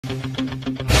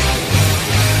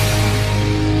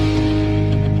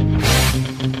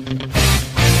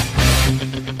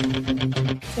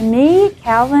To me,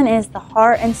 Calvin is the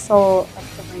heart and soul of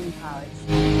Cabrini College.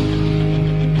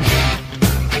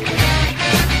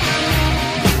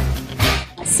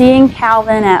 Seeing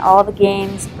Calvin at all the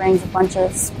games brings a bunch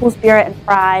of school spirit and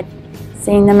pride.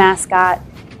 Seeing the mascot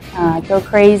go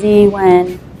crazy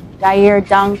when Jair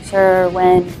dunks or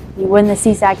when we win the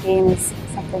CSAC game is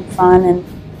something fun, and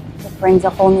it brings a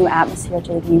whole new atmosphere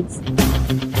to the games.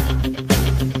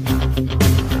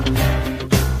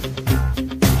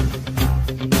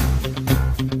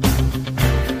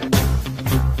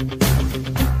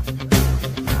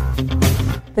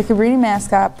 The Cabrini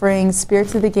mascot brings spirit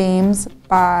to the games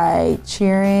by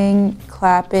cheering,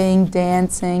 clapping,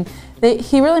 dancing.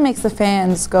 He really makes the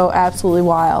fans go absolutely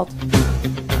wild.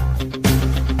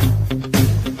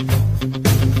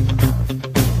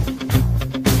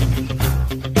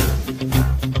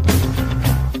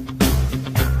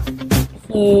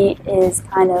 He is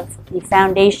kind of the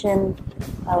foundation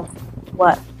of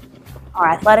what our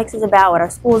athletics is about, what our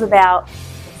school is about.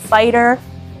 A fighter,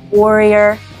 a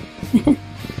warrior,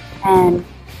 and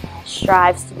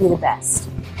strives to be the best.